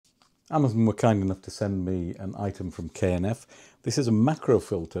Amazon were kind enough to send me an item from K&F. This is a macro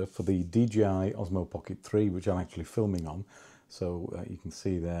filter for the DJI Osmo Pocket 3, which I'm actually filming on. So you can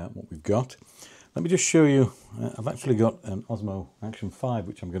see there what we've got. Let me just show you, I've actually got an Osmo Action 5,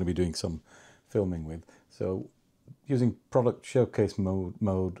 which I'm going to be doing some filming with. So using product showcase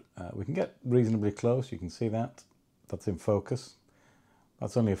mode, we can get reasonably close. You can see that. That's in focus.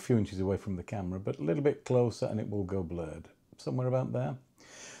 That's only a few inches away from the camera, but a little bit closer and it will go blurred. Somewhere about there.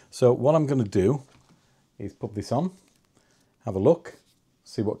 So what I'm going to do is put this on, have a look,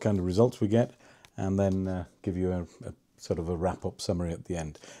 see what kind of results we get, and then give you a sort of a wrap-up summary at the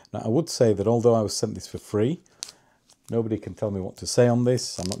end. Now, I would say that although I was sent this for free, nobody can tell me what to say on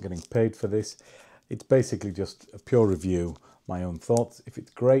this. I'm not getting paid for this. It's basically just a pure review, my own thoughts. If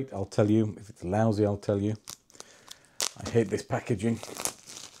it's great, I'll tell you. If it's lousy, I'll tell you. I hate this packaging.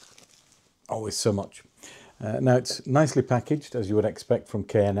 Always so much. Now, it's nicely packaged, as you would expect from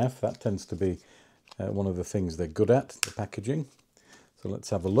K&F. That tends to be one of the things they're good at, the packaging. So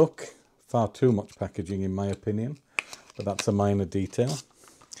let's have a look. Far too much packaging, in my opinion, but that's a minor detail.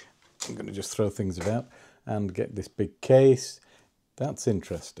 I'm going to just throw things about and get this big case. That's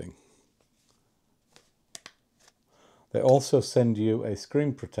interesting. They also send you a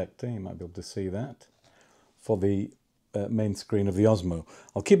screen protector, you might be able to see that, for the main screen of the Osmo.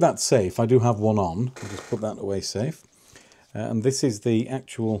 I'll keep that safe. I do have one on. I'll just put that away safe. And this is the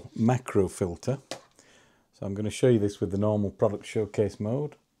actual macro filter. So I'm going to show you this with the normal product showcase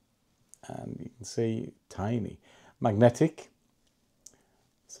mode. And you can see tiny. Magnetic.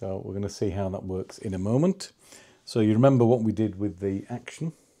 So we're going to see how that works in a moment. So you remember what we did with the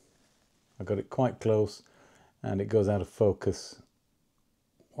Action. I got it quite close and it goes out of focus.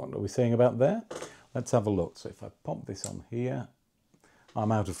 What are we saying about there? Let's have a look. So if I pop this on here,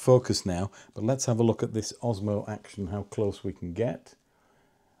 I'm out of focus now, but let's have a look at this Osmo Action, how close we can get.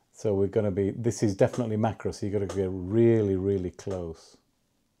 So we're going to be, this is definitely macro, so you've got to get really, really close.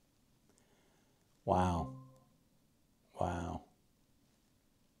 Wow. Wow.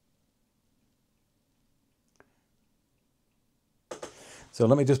 So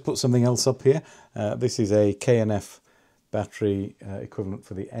let me just put something else up here. This is a K&F battery equivalent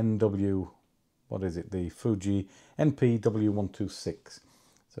for the NW, what is it? The Fuji NPW126.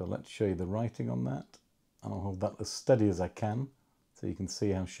 So let's show you the writing on that. And I'll hold that as steady as I can so you can see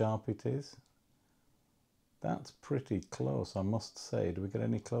how sharp it is. That's pretty close, I must say. Do we get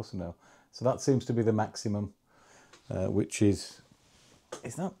any closer now? So that seems to be the maximum, which is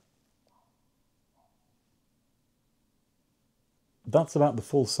that? That's about the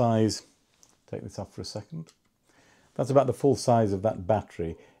full size. Take this off for a second. That's about the full size of that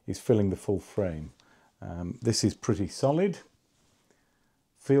battery is filling the full frame. This is pretty solid.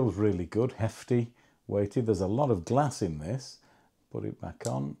 Feels really good, hefty, weighted. There's a lot of glass in this. Put it back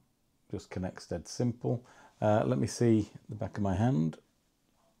on. Just connects dead simple. Let me see the back of my hand.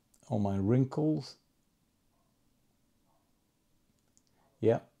 All my wrinkles.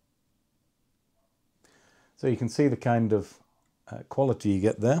 Yeah. So you can see the kind of quality you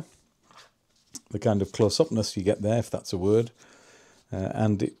get there. The kind of close-upness you get there, if that's a word.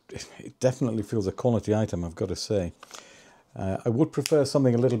 And it definitely feels a quality item, I've got to say. I would prefer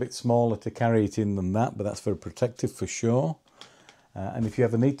something a little bit smaller to carry it in than that, but that's very protective for sure. And if you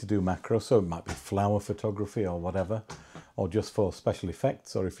ever need to do macro, so it might be flower photography or whatever, or just for special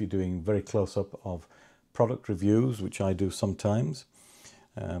effects, or if you're doing very close-up of product reviews, which I do sometimes.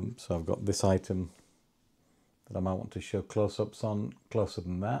 So I've got this item that I might want to show close-ups on, closer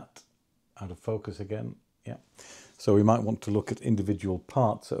than that, out of focus again, yeah. So we might want to look at individual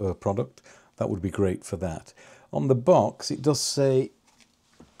parts of a product. That would be great for that. On the box, it does say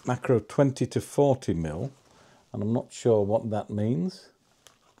macro 20 to 40 mil, and I'm not sure what that means,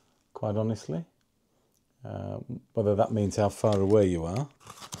 quite honestly. Whether that means how far away you are.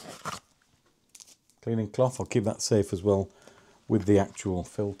 Cleaning cloth, I'll keep that safe as well with the actual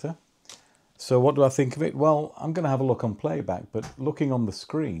filter. So what do I think of it? Well, I'm going to have a look on playback, but looking on the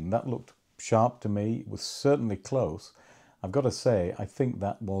screen, that looked sharp to me. It was certainly close. I've got to say, I think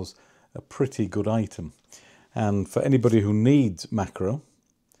that was a pretty good item. And for anybody who needs macro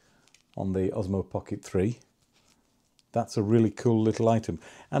on the Osmo Pocket 3, that's a really cool little item.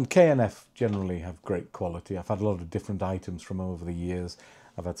 And K&F generally have great quality. I've had a lot of different items from over the years.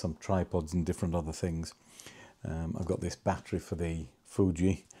 I've had some tripods and different other things. I've got this battery for the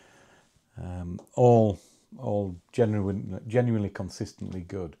Fuji. All genuinely consistently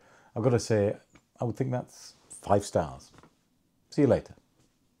good. I've got to say, I would think that's 5 stars. See you later.